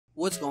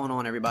What's going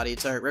on, everybody?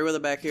 It's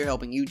EricRayweather back here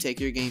helping you take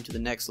your game to the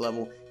next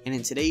level, and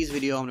in today's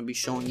video I'm going to be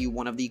showing you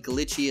one of the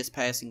glitchiest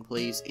passing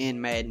plays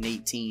in Madden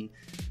 18.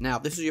 Now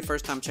if this is your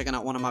first time checking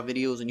out one of my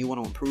videos and you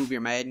want to improve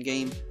your Madden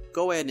game,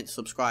 go ahead and hit the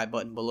subscribe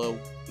button below.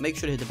 Make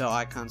sure to hit the bell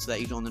icon so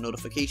that you join the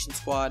notification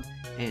squad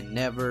and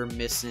never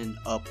miss an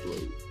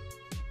upload.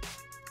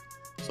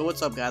 So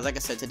what's up, guys? Like I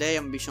said, today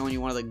I'm going to be showing you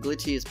one of the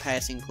glitchiest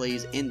passing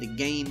plays in the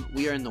game.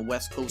 We are in the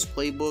West Coast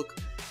playbook.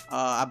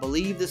 I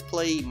believe this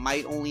play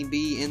might only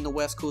be in the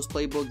West Coast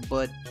playbook,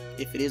 but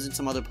if it is in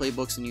some other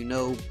playbooks and you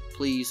know,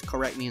 please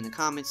correct me in the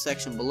comments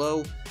section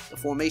below. The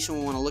formation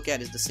we want to look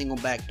at is the single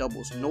back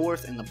doubles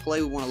north, and the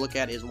play we want to look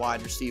at is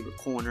wide receiver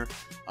corner.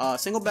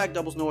 Single back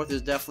doubles north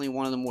is definitely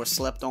one of the more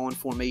slept on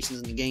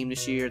formations in the game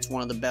this year. It's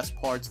one of the best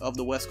parts of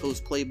the West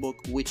Coast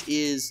playbook, which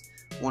is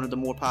one of the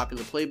more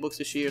popular playbooks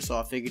this year, so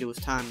I figured it was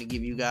time to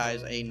give you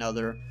guys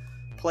another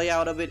play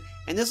out of it.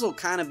 And this will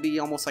kind of be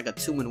almost like a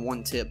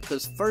 2-in-1 tip,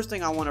 because first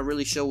thing I want to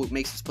really show what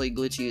makes this play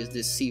glitchy is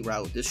this C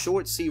route. This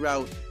short C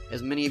route,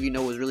 as many of you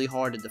know, is really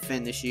hard to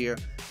defend this year,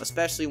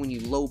 especially when you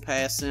low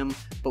pass him.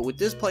 But with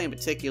this play in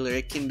particular,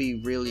 it can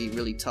be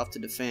really tough to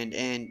defend,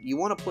 and you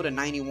want to put a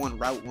 91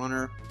 route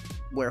runner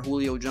where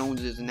Julio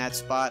Jones is in that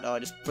spot,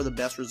 just for the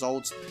best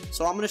results.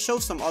 So I'm going to show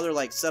some other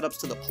like setups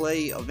to the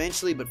play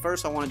eventually, but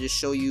first I want to just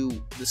show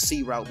you the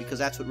C route, because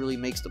that's what really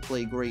makes the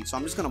play great. So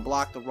I'm just going to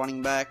block the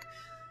running back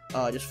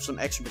just for some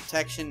extra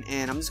protection,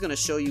 and I'm just going to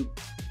show you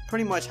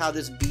pretty much how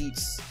this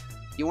beats.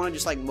 You want to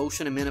just like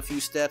motion him in a few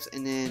steps,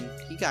 and then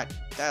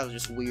that was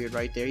just weird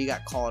right there. He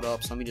got caught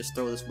up, so let me just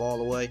throw this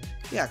ball away.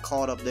 He got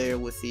caught up there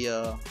with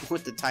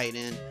the tight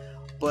end.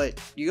 But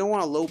you're going to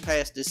want to low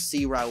pass this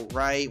C route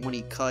right when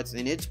he cuts,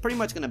 and it's pretty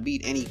much going to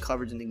beat any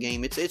coverage in the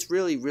game. It's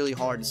really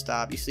hard to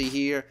stop. You see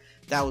here,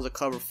 that was a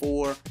cover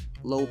 4,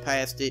 low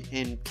passed it,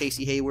 and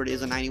Casey Hayward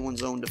is a 91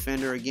 zone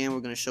defender. Again, we're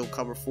going to show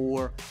cover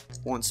 4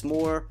 once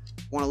more.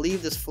 Want to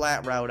leave this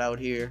flat route out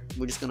here.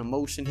 We're just going to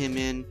motion him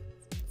in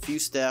a few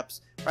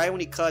steps. Right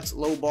when he cuts,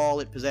 low ball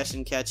it,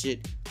 possession catch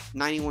it.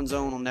 91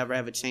 zone will never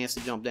have a chance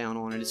to jump down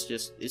on it. It's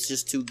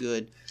just too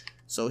good.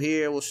 So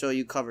here we'll show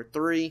you cover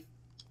 3.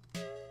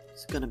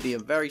 It's going to be a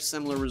very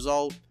similar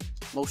result.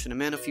 Motion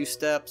him in a few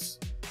steps.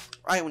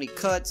 Right when he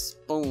cuts,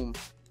 boom,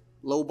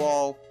 low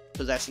ball,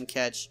 possession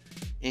catch,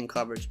 in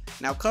coverage.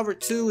 Now cover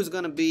 2 is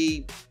going to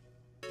be,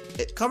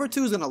 cover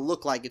 2 is going to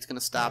look like it's going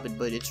to stop it,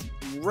 but it's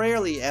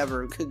rarely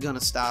ever going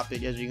to stop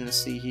it, as you're going to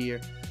see here.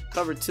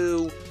 Cover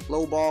 2,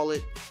 low ball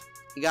it.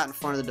 He got in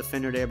front of the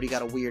defender there, but he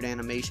got a weird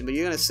animation. But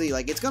you're going to see,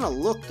 like, it's going to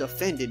look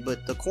defended,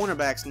 but the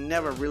cornerback's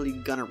never really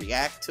going to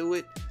react to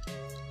it.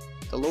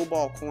 The low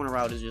ball corner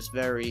route is just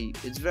very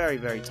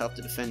tough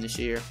to defend this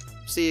year.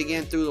 See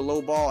again through the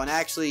low ball, and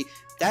actually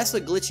that's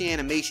a glitchy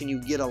animation you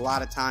get a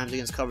lot of times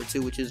against cover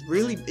 2, which is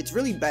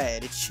really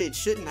bad. It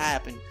shouldn't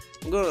happen.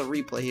 I'm going to go to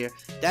the replay here.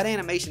 That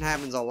animation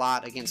happens a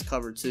lot against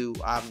cover 2,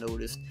 I've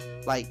noticed.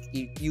 Like,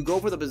 you go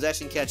for the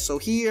possession catch. So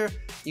here,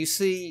 you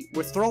see,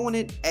 we're throwing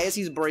it as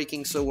he's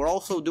breaking, so we're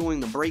also doing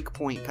the break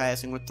point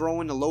passing. We're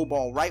throwing the low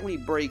ball right when he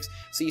breaks.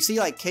 So you see,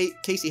 like,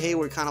 Casey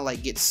Hayward kind of,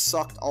 like, gets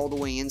sucked all the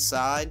way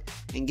inside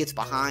and gets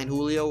behind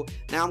Julio.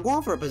 Now, I'm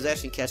going for a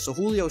possession catch, so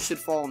Julio should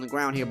fall on the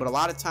ground here, but a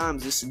lot of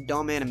times this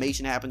dumb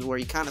animation happens where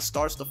he kind of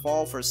starts to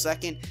fall for a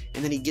second,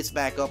 and then he gets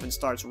back up and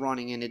starts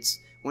running, and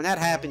when that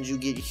happens, you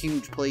get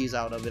huge plays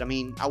out of it. I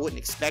mean, I wouldn't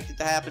expect it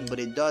to happen, but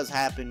it does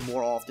happen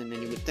more often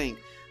than you would think.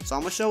 So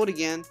I'm going to show it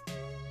again.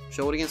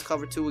 Show it against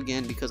cover 2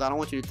 again, because I don't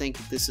want you to think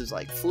that this is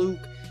like fluke,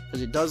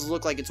 because it does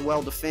look like it's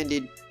well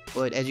defended,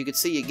 but as you can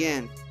see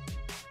again,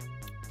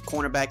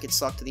 cornerback gets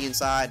sucked to the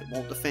inside,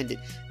 won't defend it.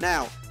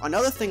 Now,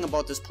 another thing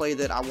about this play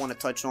that I want to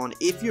touch on,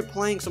 if you're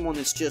playing someone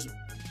that's just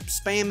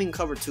spamming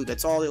cover 2,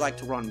 that's all they like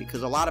to run,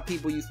 because a lot of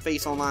people you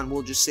face online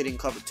will just sit in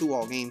cover 2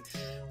 all game.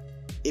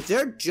 If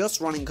they're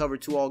just running cover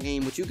 2 all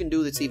game, what you can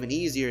do that's even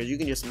easier is you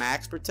can just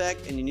max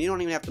protect, and you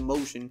don't even have to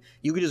motion.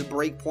 You can just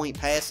break point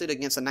pass it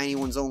against a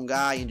 91 zone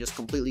guy and just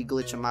completely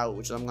glitch him out,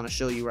 which I'm going to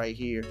show you right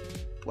here.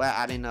 Well,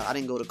 I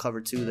didn't go to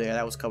cover 2 there.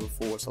 That was cover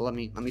 4. So let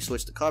me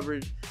switch the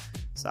coverage.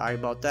 Sorry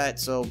about that.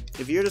 So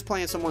if you're just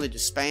playing someone that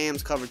just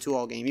spams cover 2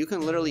 all game, you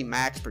can literally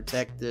max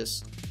protect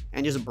this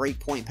and just break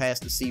point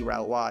past the C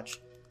route. Watch.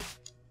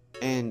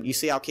 And you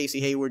see how Casey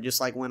Hayward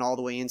just like went all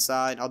the way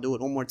inside. I'll do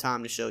it one more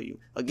time to show you.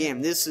 Again,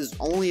 this is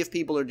only if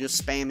people are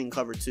just spamming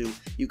cover 2.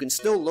 You can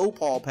still low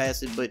ball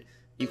pass it, but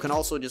you can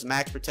also just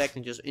max protect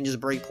and just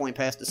break point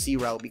past the C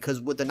route, because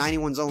with the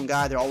 91 zone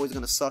guy, they're always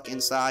going to suck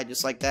inside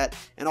just like that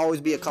and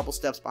always be a couple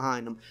steps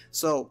behind them.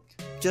 So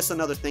just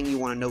another thing you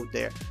want to note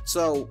there.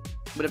 So,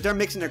 but if they're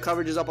mixing their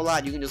coverages up a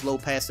lot, you can just low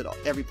pass it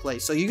every play.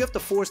 So you have to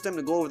force them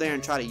to go over there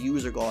and try to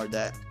user guard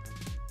that.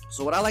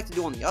 So what I like to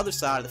do on the other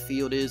side of the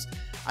field is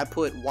I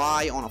put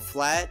Y on a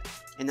flat,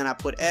 and then I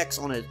put X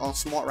on a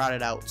smart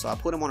routed out. So I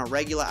put them on a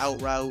regular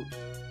out route,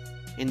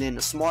 and then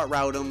the smart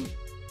route them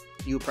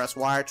you press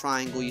Y or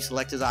triangle, you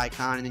select his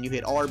icon, and then you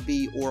hit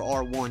RB or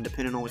R1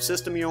 depending on which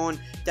system you're on.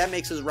 That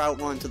makes his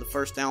route run to the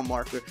first down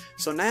marker.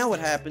 So now what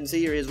happens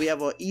here is we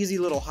have an easy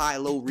little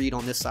high-low read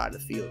on this side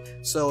of the field.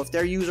 So if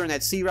they're using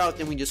that C route,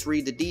 then we just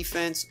read the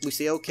defense. We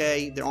say,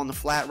 okay, they're on the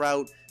flat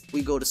route.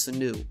 We go to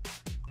Sanu.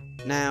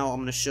 Now I'm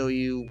going to show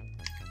you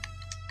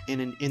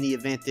in the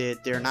event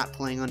that they're not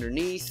playing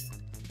underneath,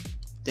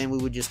 then we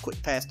would just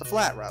quick pass the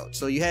flat route.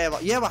 So you have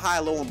a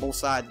high-low on both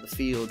sides of the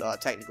field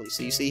technically.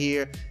 So you see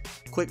here,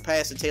 quick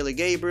pass to Taylor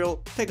Gabriel,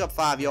 pick up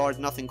 5 yards,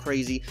 nothing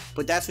crazy.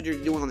 But that's what you're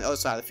doing on the other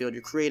side of the field.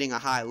 You're creating a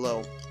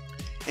high-low.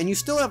 And you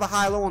still have a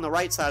high-low on the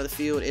right side of the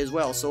field as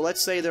well. So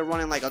let's say they're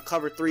running like a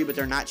cover 3, but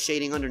they're not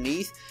shading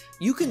underneath.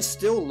 You can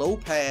still low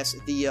pass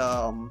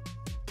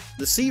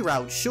the C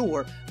route,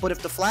 sure, but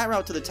if the flat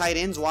route to the tight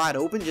end's wide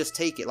open, just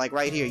take it. Like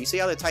right here, you see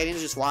how the tight end's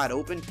just wide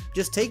open?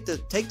 Just take the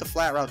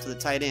flat route to the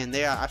tight end.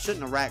 There, I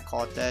shouldn't have rat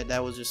caught that.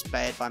 That was just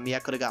bad by me. I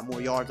could have got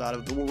more yards out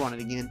of it, but we'll run it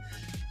again.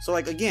 So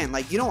like again,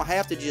 like you don't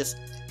have to just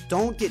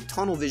don't get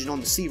tunnel vision on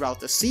the C route.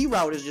 The C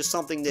route is just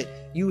something that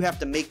you have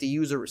to make the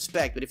user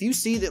respect. But if you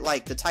see that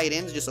like the tight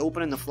end's just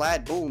open in the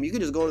flat, boom, you can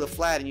just go to the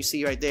flat and you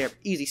see right there,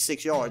 easy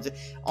 6 yards.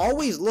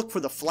 Always look for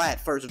the flat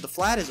first. If the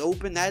flat is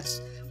open,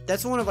 that's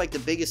one of like the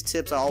biggest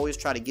tips I always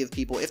try to give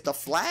people. If the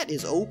flat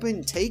is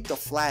open, take the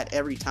flat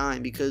every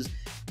time, because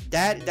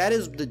that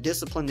is the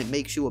discipline that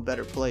makes you a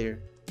better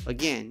player.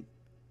 Again,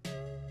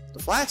 the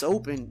flat's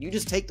open, you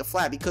just take the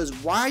flat, because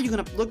why are you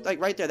going to look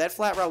like right there? That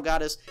flat route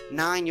got us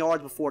 9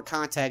 yards before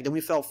contact, then we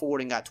fell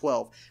forward and got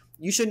 12.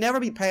 You should never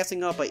be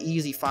passing up an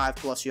easy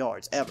 5+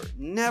 yards, ever.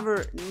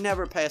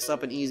 Never pass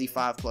up an easy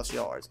 5+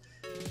 yards.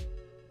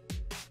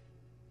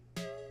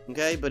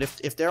 Okay, but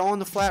if they're on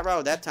the flat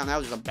route, that time that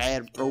was just a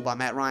bad throw by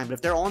Matt Ryan. But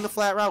if they're on the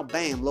flat route,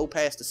 bam, low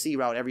pass the C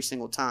route every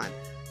single time.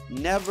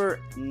 Never,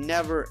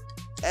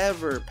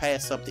 ever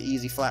pass up the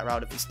easy flat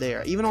route if it's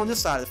there. Even on this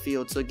side of the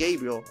field to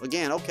Gabriel,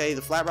 again, okay,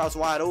 the flat route's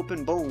wide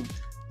open, boom,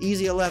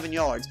 easy 11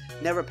 yards.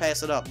 Never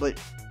pass it up. But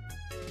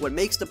what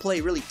makes the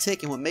play really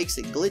tick and what makes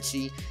it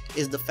glitchy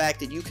is the fact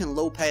that you can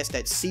low pass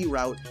that C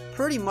route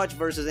pretty much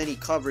versus any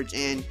coverage,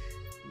 and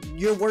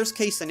your worst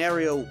case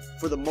scenario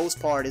for the most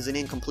part is an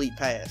incomplete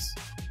pass.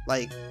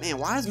 Like, man,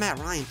 why is Matt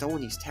Ryan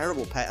throwing these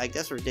terrible passes? Like,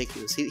 that's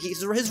ridiculous.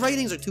 His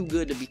ratings are too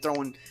good to be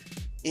throwing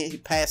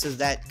passes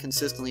that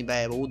consistently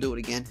bad, but we'll do it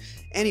again.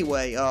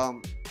 Anyway,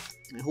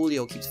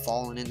 Julio keeps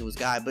falling into his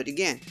guy. But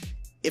again,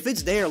 if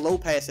it's there, low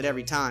pass it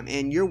every time.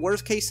 And your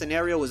worst case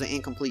scenario is an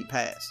incomplete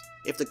pass.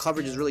 If the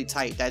coverage is really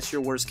tight, that's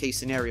your worst case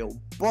scenario.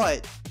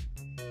 But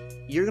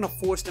you're going to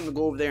force them to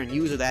go over there and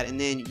use that, and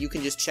then you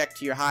can just check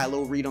to your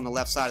high-low read on the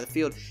left side of the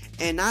field.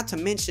 And not to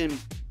mention,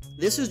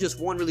 this is just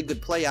one really good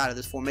play out of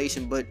this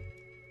formation, but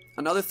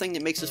another thing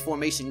that makes this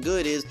formation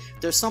good is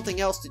there's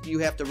something else that you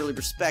have to really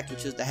respect,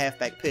 which is the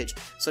halfback pitch.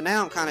 So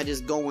now I'm kind of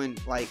just going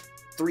like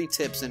 3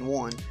 tips in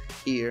one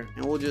here,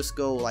 and we'll just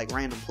go like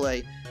random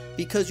play,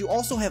 because you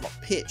also have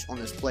a pitch on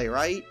this play,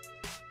 right?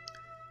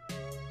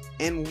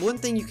 And one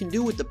thing you can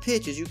do with the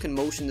pitch is you can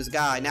motion this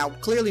guy. Now,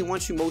 clearly,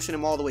 once you motion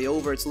him all the way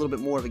over, it's a little bit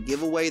more of a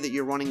giveaway that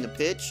you're running the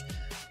pitch.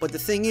 But the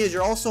thing is,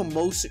 you're also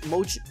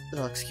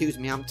excuse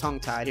me, I'm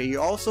tongue-tied here.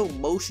 You're also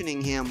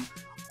motioning him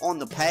on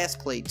the pass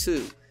play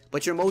too.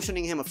 But you're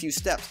motioning him a few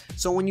steps.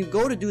 So when you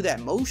go to do that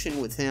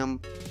motion with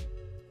him,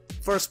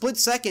 for a split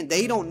second,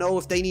 they don't know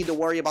if they need to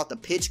worry about the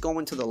pitch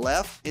going to the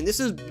left. And this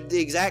is the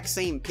exact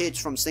same pitch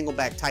from single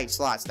back tight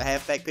slots, the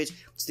halfback pitch.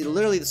 It's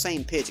literally the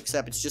same pitch,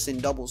 except it's just in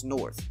doubles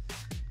north.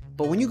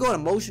 But when you go to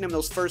motion him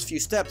those first few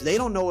steps, they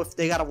don't know if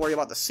they got to worry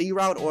about the C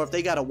route or if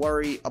they got to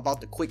worry about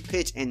the quick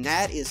pitch. And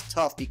that is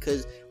tough,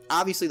 because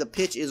obviously the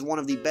pitch is one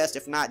of the best,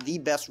 if not the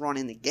best run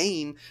in the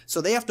game.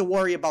 So they have to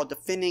worry about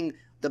defending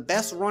the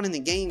best run in the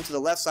game to the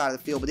left side of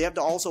the field, but they have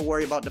to also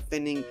worry about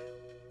defending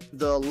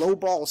the low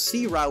ball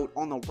C route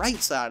on the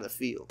right side of the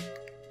field.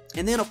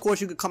 And then, of course,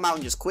 you could come out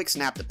and just quick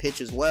snap the pitch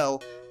as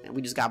well. And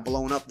we just got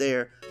blown up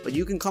there. But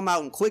you can come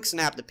out and quick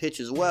snap the pitch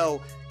as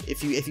well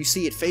if you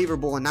see it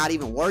favorable and not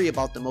even worry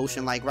about the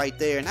motion, like right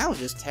there. And that was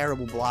just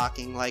terrible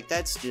blocking. Like,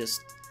 that's just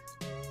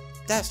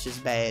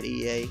bad,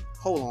 EA.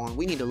 Hold on,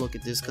 we need to look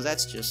at this, because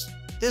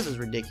this is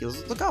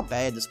ridiculous. Look how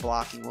bad this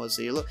blocking was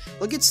here.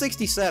 Look at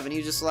 67.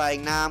 He's just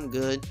like, nah, I'm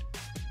good.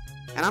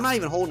 And I'm not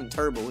even holding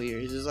turbo here.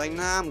 He's just like,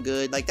 nah, I'm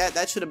good. Like,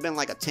 that should have been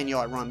like a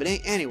 10-yard run. But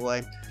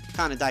anyway,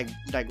 kind of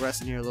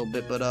digressing here a little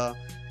bit. But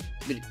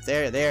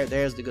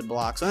there's the good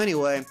block. So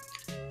anyway,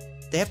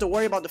 they have to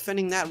worry about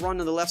defending that run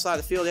to the left side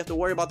of the field. They have to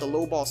worry about the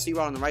low ball C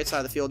route on the right side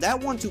of the field. That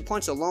 1-2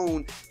 punch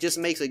alone just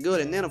makes it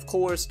good. And then, of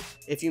course,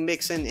 if you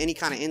mix in any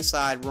kind of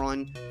inside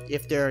run,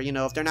 if they're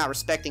not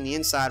respecting the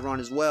inside run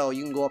as well,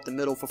 you can go up the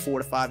middle for 4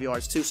 to 5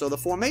 yards too. So the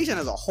formation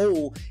as a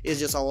whole is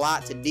just a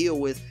lot to deal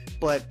with.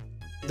 But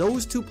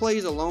those 2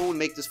 plays alone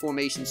make this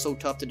formation so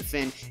tough to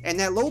defend. And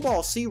that low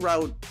ball C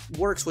route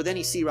works with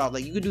any C route.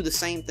 Like, you could do the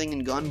same thing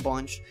in gun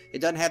bunch.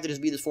 It doesn't have to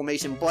just be this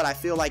formation, but I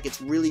feel like it's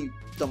really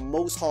the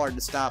most hard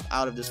to stop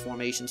out of this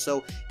formation.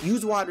 So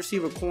use wide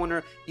receiver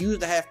corner, use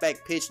the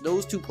halfback pitch.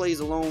 Those 2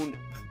 plays alone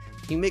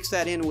You mix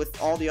that in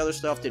with all the other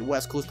stuff that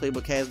West Coast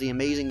Playbook has, the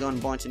amazing gun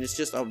bunch, and it's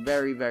just a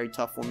very, very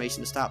tough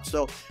formation to stop.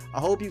 So I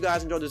hope you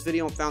guys enjoyed this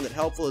video and found it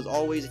helpful. As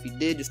always, if you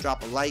did, just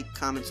drop a like,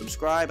 comment,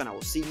 subscribe, and I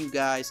will see you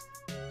guys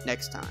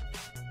next time.